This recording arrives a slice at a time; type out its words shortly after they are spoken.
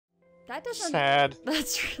That doesn't... Sad.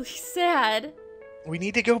 That's really sad. We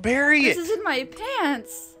need to go bury it. This is in my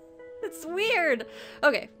pants. It's weird.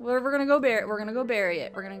 Okay, we're gonna go bury it. We're gonna go bury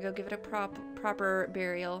it. We're gonna go give it a proper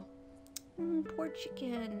burial. Poor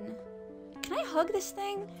chicken. Can I hug this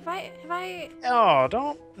thing? Have I... Oh,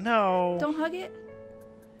 no. Don't hug it?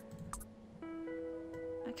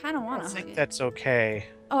 I kind of want to I hug think it. that's okay.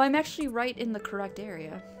 Oh, I'm actually right in the correct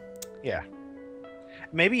area. Yeah.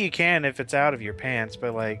 Maybe you can if it's out of your pants,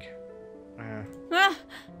 but like... Ah,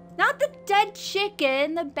 not the dead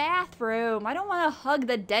chicken, the bathroom. I don't want to hug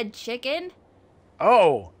the dead chicken.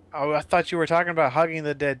 Oh, I thought you were talking about hugging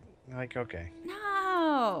the dead. Like, okay.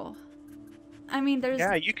 No. I mean, there's...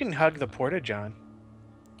 Yeah, you can hug the porta-john.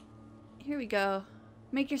 Here we go.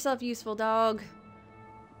 Make yourself useful, dog.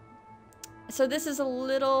 So this is a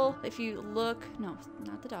little, if you look, no,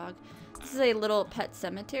 not the dog. This is a little pet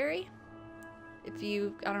cemetery. If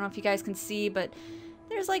you, I don't know if you guys can see, but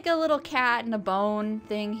there's like a little cat and a bone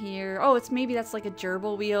thing here. Oh, maybe that's like a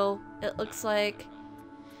gerbil wheel, it looks like.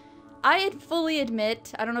 I fully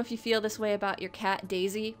admit, I don't know if you feel this way about your cat,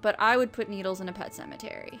 Daisy, but I would put needles in a pet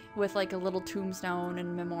cemetery with like a little tombstone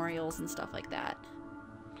and memorials and stuff like that.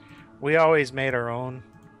 We always made our own.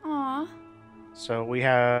 Aw. So we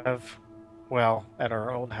have, well, at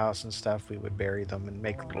our old house and stuff, we would bury them and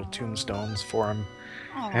make little tombstones for them.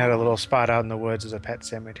 I had a little spot out in the woods as a pet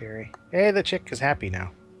cemetery. Hey, the chick is happy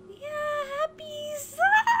now. Yeah, happies.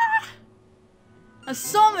 Ah! I'm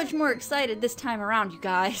so much more excited this time around, you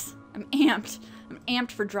guys. I'm amped. I'm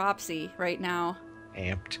amped for Dropsy right now.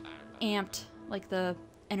 Amped. Amped, like the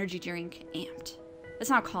energy drink, amped. It's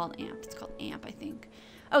not called amped, it's called amp, I think.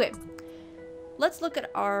 Okay, let's look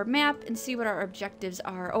at our map and see what our objectives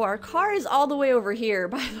are. Oh, our car is all the way over here,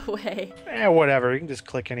 by the way. Eh, whatever. You can just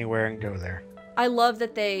click anywhere and go there. I love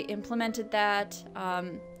that they implemented that.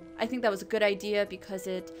 I think that was a good idea because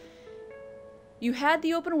you had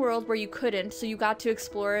the open world where you couldn't, so you got to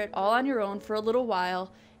explore it all on your own for a little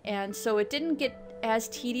while. And so it didn't get as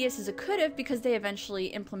tedious as it could have because they eventually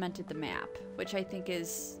implemented the map, which I think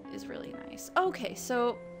is really nice. Okay,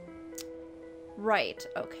 so... Right,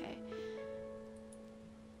 okay.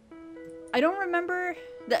 I don't remember...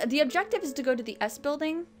 The objective is to go to the S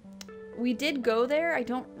building. We did go there. I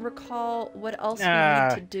don't recall what else we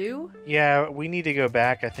need to do. Yeah, we need to go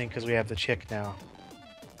back, I think, because we have the chick now.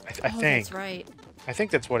 I think. That's right. I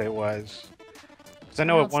think that's what it was. Because I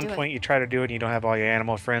know at one point you try to do it and you don't have all your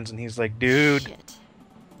animal friends, and he's like, dude. Shit.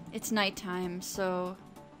 It's nighttime, so...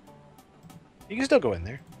 You can still go in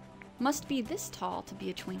there. Must be this tall to be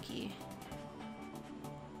a Twinkie.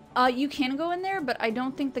 You can go in there, but I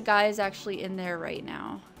don't think the guy is actually in there right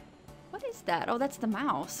now. What is that? Oh, that's the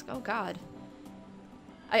mouse. Oh, God.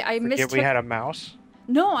 I mistook... we had a mouse?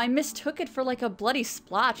 No, I mistook it for like a bloody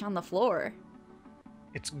splotch on the floor.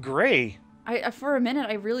 It's gray. For a minute,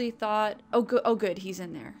 I really thought... Oh, good. He's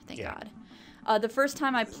in there. Thank God. The first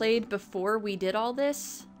time I played before we did all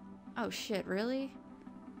this... Oh, shit. Really?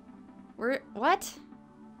 What?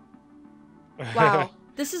 Wow.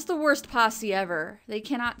 This is the worst posse ever. They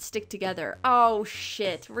cannot stick together. Oh,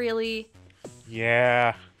 shit. Really?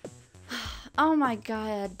 Yeah. Oh, my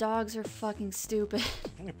God. Dogs are fucking stupid.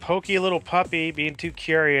 Pokey little puppy being too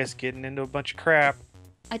curious, getting into a bunch of crap.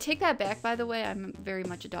 I take that back, by the way. I'm very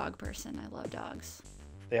much a dog person. I love dogs.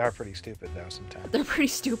 They are pretty stupid, though, sometimes. They're pretty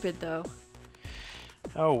stupid, though.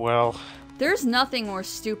 Oh, well. There's nothing more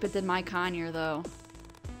stupid than my conure, though.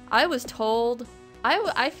 I was told...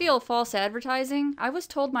 I feel false advertising. I was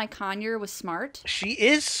told my conure was smart. She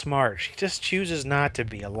is smart. She just chooses not to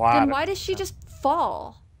be a lot. Then why does she just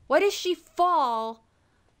fall? Why does she fall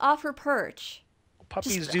off her perch?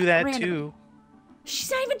 Puppies just do that, randomly. too.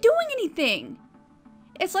 She's not even doing anything.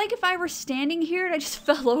 It's like if I were standing here and I just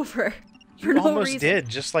fell over for no almost reason. did,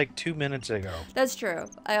 just like 2 minutes ago. That's true.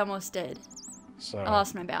 I almost did. So I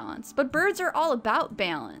lost my balance. But birds are all about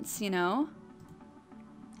balance, you know?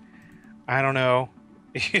 I don't know.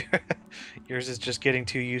 Yours is just getting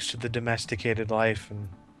too used to the domesticated life and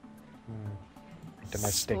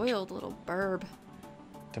Spoiled little burb.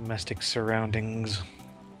 Domestic surroundings.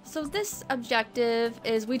 So this objective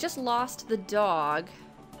is we just lost the dog.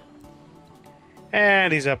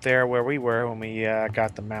 And he's up there where we were when we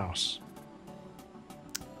got the mouse.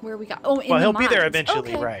 Where we got... Oh, in well, the he'll mines. be there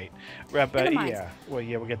eventually, Okay. right? But In the mines. yeah, well,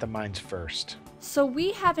 yeah, we'll get the mines first. So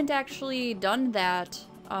we haven't actually done that.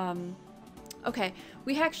 Okay,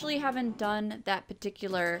 we actually haven't done that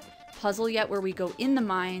particular puzzle yet where we go in the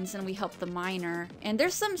mines and we help the miner. And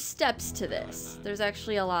there's some steps to this. There's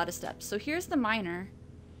actually a lot of steps. So here's the miner.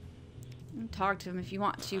 You can talk to him if you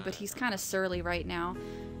want to, but he's kind of surly right now.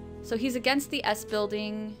 So he's against the S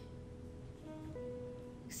building.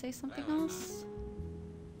 say something else?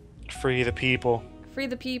 Free the people. Free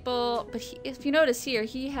the people. But if you notice here,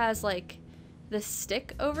 he has like this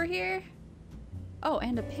stick over here. Oh,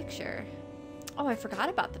 and a picture. Oh, I forgot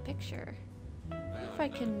about the picture. If I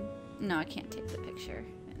can... No, I can't take the picture.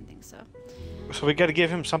 I didn't think so. So we got to give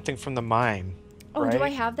him something from the mine. Oh, right? Do I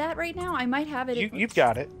have that right now? I might have it. You've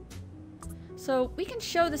got it. So we can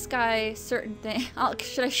show this guy certain things.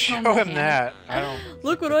 Should I show him that? I don't.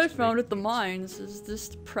 Look what I found at the mines. Does this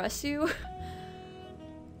depress you?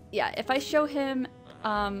 Yeah, if I show him,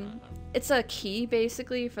 it's a key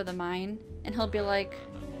basically for the mine, and he'll be like,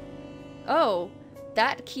 "Oh,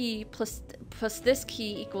 that key plus this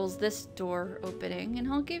key equals this door opening," and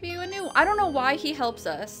he'll give you a new. I don't know why he helps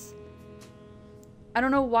us. I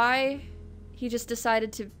don't know why he just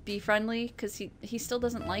decided to be friendly, because he still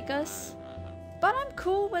doesn't like us. But I'm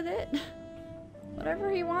cool with it. Whatever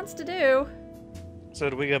he wants to do. So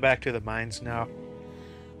do we go back to the mines now?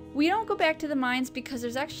 We don't go back to the mines because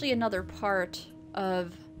there's actually another part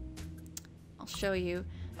of... I'll show you.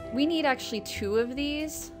 We need actually 2 of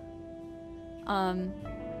these.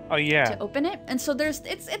 Oh yeah. To open it. And so there's...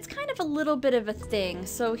 It's kind of a little bit of a thing.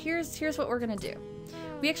 So here's what we're gonna do.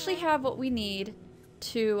 We actually have what we need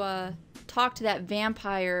to talk to that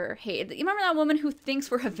vampire. Hey, you remember that woman who thinks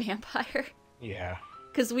we're a vampire? Yeah.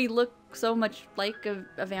 Because we look so much like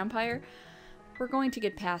a vampire. We're going to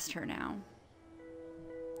get past her now.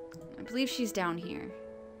 I believe she's down here.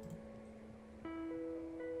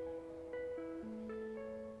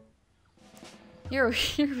 Here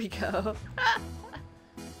we go.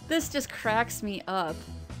 This just cracks me up.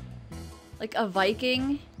 Like a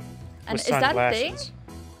Viking. And With is that a thing? sunglasses.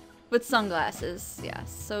 With sunglasses,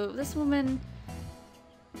 yes. So this woman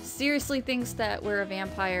seriously thinks that we're a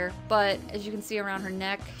vampire, but as you can see around her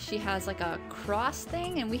neck, she has like a cross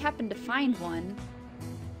thing, and we happen to find one.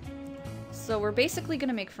 So we're basically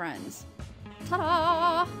gonna make friends.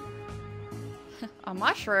 Ta-da! A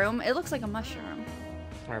mushroom? It looks like a mushroom.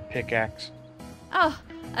 Or a pickaxe. Oh,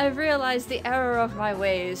 I've realized the error of my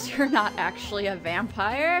ways. You're not actually a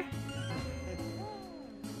vampire.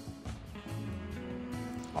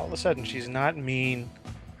 All of a sudden, she's not mean.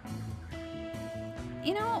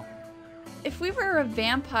 You know, if we were a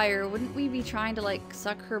vampire, wouldn't we be trying to, like,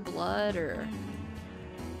 suck her blood, or...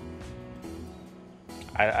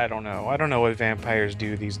 I don't know. I don't know what vampires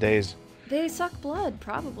do these days. They suck blood,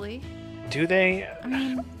 probably. Do they? I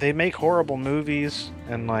mean... They make horrible movies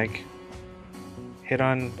and, like, hit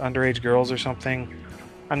on underage girls or something.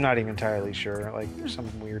 I'm not even entirely sure. Like, there's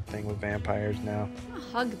some weird thing with vampires now. I'm gonna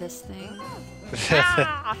hug this thing.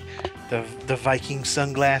 the Viking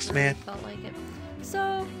sunglass man. Felt like it.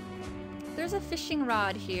 So, there's a fishing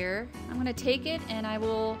rod here. I'm gonna take it, and I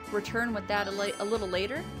will return with that a little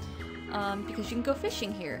later. Because you can go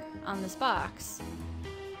fishing here on this box.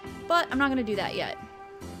 But I'm not gonna do that yet.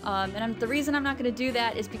 The reason I'm not gonna do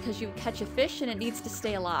that is because you catch a fish and it needs to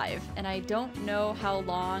stay alive. And I don't know how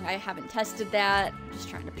long. I haven't tested that. I'm just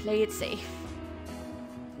trying to play it safe.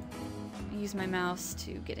 I use my mouse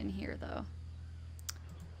to get in here, though.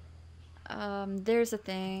 There's a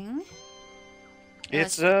thing.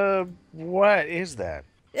 It's, what is that?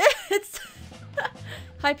 It's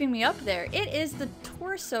hyping me up there. It is the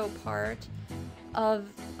torso part of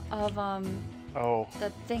Oh,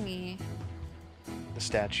 the thingy. the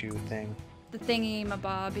statue thing. The thingy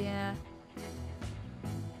mabob, yeah.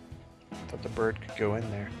 Thought the bird could go in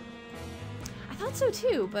there. I thought so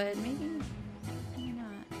too, but maybe not.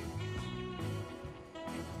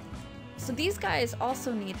 So these guys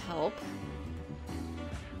also need help.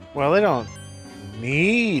 Well, they don't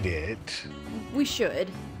need it. We should.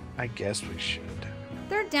 I guess we should.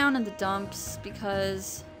 They're down in the dumps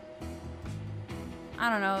because I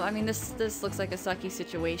don't know. I mean, this looks like a sucky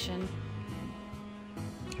situation.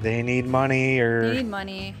 They need money, or They need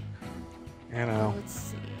money. you know, Let's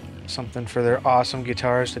see. something for their awesome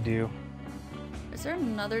guitars to do. Is there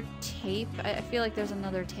another tape? I feel like there's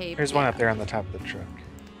another tape. There's one up there on the top of the truck.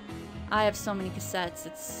 I have so many cassettes.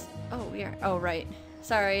 It's... Oh, yeah. Oh, right.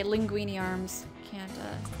 Sorry, linguini arms. Can't,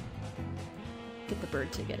 get the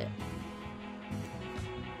bird to get it.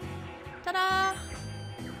 Ta-da!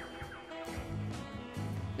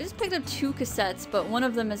 We just picked up 2 cassettes, but one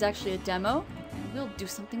of them is actually a demo. And we'll do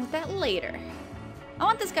something with that later. I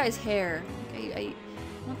want this guy's hair. I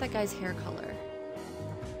want that guy's hair color.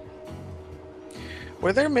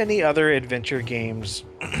 Were there many other adventure games,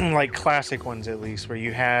 like classic ones at least, where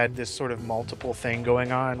you had this sort of multiple thing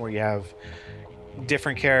going on, where you have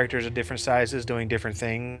different characters of different sizes doing different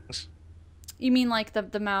things? You mean like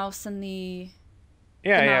the mouse and the...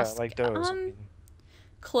 Yeah, the yeah, mouse? like those.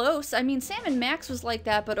 Close. I mean, Sam and Max was like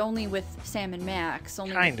that, but only with Sam and Max.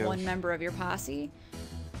 Only with one member of your posse.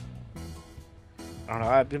 I don't know.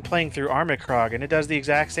 I've been playing through Armikrog, and it does the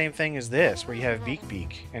exact same thing as this, where you have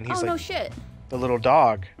Beak, and he's like no shit. the little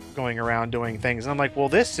dog going around doing things. And I'm like, well,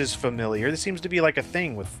 this is familiar. This seems to be like a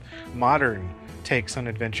thing with modern takes on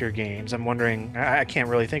adventure games. I'm wondering, I can't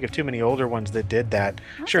really think of too many older ones that did that.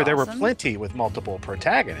 That's sure, there were awesome. plenty with multiple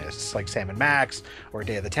protagonists, like Sam and Max, or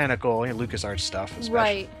Day of the Tentacle, LucasArts stuff,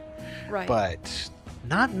 especially. Right. But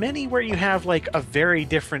not many where you have like a very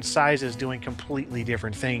different sizes doing completely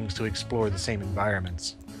different things to explore the same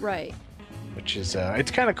environments. Right. Which is,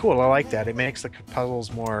 it's kind of cool. I like that. It makes the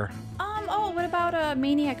puzzles more... Oh, what about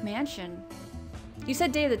Maniac Mansion? You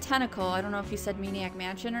said Day of the Tentacle. I don't know if you said Maniac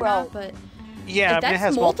Mansion or not, but... Yeah, that's it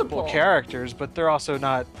has multiple characters, but they're also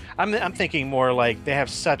not... I'm thinking more like they have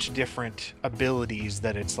such different abilities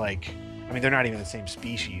that it's like... I mean, they're not even the same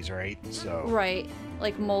species, right? So... Right.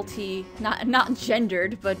 Like multi... Not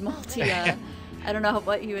gendered, but multi... I don't know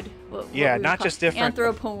what you would... What not just different...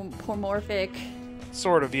 Anthropomorphic...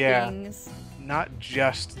 Sort of, yeah. Things. Not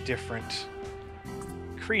just different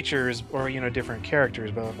creatures or, different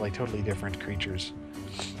characters, but like totally different creatures.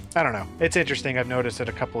 I don't know. It's interesting. I've noticed that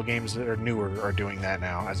a couple of games that are newer are doing that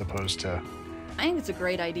now, as opposed to... I think it's a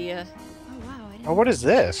great idea. Oh, wow. Oh, what is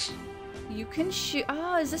this? You can choose...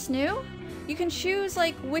 Oh, is this new? You can choose,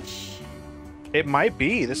 like, which... It might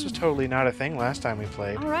be. This was totally not a thing last time we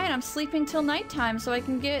played. Alright, I'm sleeping till nighttime so I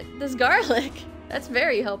can get this garlic. That's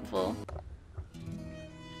very helpful.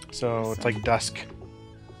 So awesome. It's like dusk.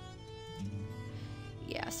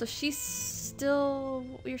 Yeah, so she's still...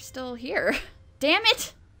 You're still here. Damn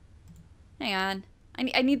it! Hang on.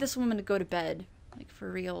 I need this woman to go to bed. Like,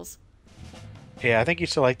 for reals. Yeah, I think you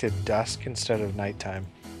selected dusk instead of nighttime.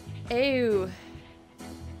 Ew.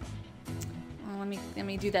 Well, let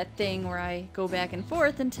me do that thing where I go back and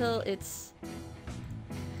forth until it's...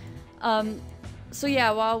 So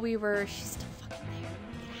yeah, while we were... She's still fucking there.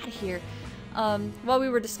 Get out of here. While we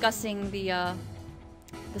were discussing the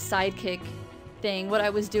sidekick thing, what I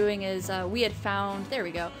was doing is we had found... There we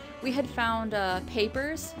go. We had found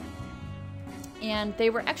papers, and they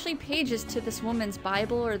were actually pages to this woman's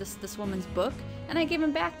Bible or this woman's book, and I gave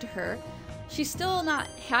them back to her. She's still not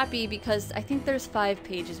happy because I think there's 5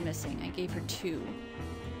 pages missing. I gave her 2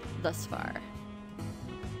 thus far.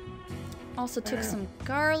 Also took some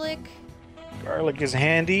garlic. Garlic is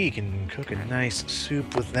handy. You can cook a nice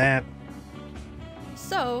soup with that.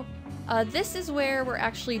 So, this is where we're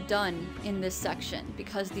actually done in this section,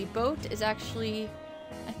 because the boat is actually...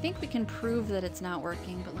 I think we can prove that it's not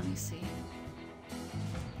working, but let me see.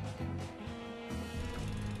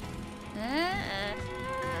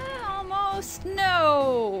 Almost.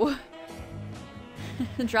 No!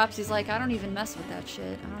 Dropsy's like, I don't even mess with that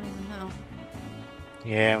shit. I don't even know.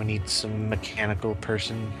 Yeah, we need some mechanical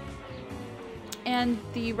person. And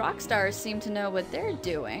the rock stars seem to know what they're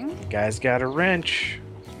doing. The guy's got a wrench.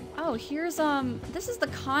 Oh, here's, this is the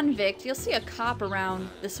convict. You'll see a cop around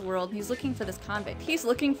this world. He's looking for this convict. He's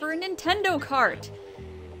looking for a Nintendo cart.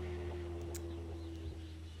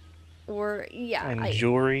 Or, yeah. And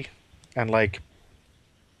jewelry. And, like,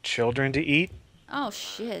 children to eat. Oh,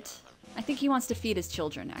 shit. I think he wants to feed his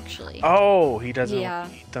children, actually. Oh, he doesn't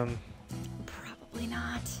want to eat them. Probably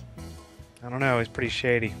not. I don't know. He's pretty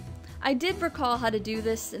shady. I did recall how to do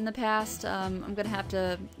this in the past. I'm gonna have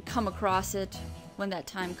to come across it when that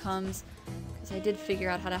time comes, because I did figure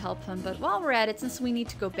out how to help him. But while we're at it, since we need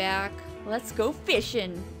to go back, let's go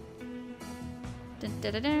fishing. Dun,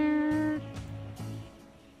 dun, dun, dun.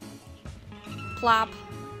 Plop.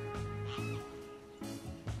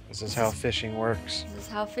 This is how fishing works. This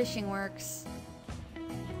is how fishing works.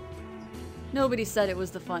 Nobody said it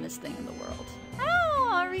was the funnest thing in the world.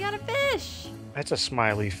 Oh, we got a fish! That's a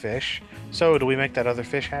smiley fish. So, do we make that other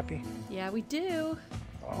fish happy? Yeah, we do.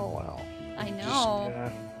 Oh, well. I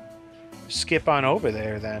know. Just, skip on over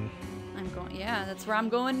there, then. Yeah, that's where I'm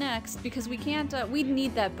going next, because we can't, we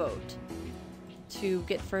need that boat to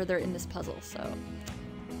get further in this puzzle, so.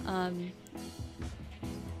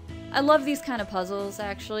 I love these kind of puzzles,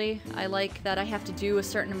 actually. I like that I have to do a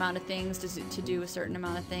certain amount of things to do a certain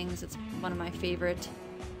amount of things. It's one of my favorite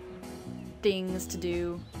things to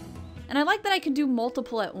do. And I like that I can do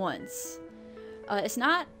multiple at once.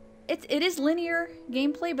 It is linear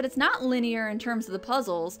gameplay, but it's not linear in terms of the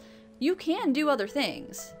puzzles. You can do other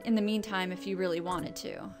things in the meantime if you really wanted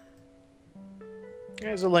to.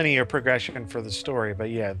 There's a linear progression for the story, but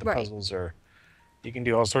yeah, the puzzles are... You can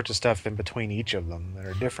do all sorts of stuff in between each of them that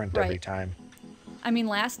are different every time. I mean,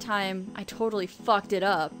 last time I totally fucked it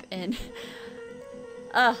up, and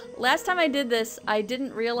Last time I did this, I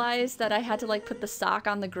didn't realize that I had to like put the sock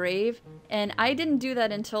on the grave, and I didn't do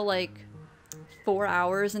that until like 4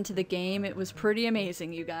 hours into the game. It was pretty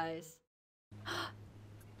amazing, you guys.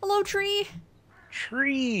 Hello, tree.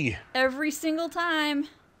 Tree. Every single time.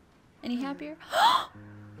 Any happier?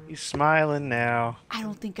 He's smiling now. I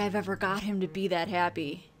don't think I've ever got him to be that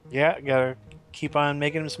happy. Yeah, gotta keep on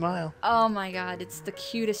making him smile. Oh my god, it's the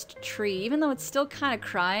cutest tree. Even though it's still kind of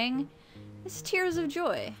crying, it's tears of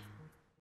joy.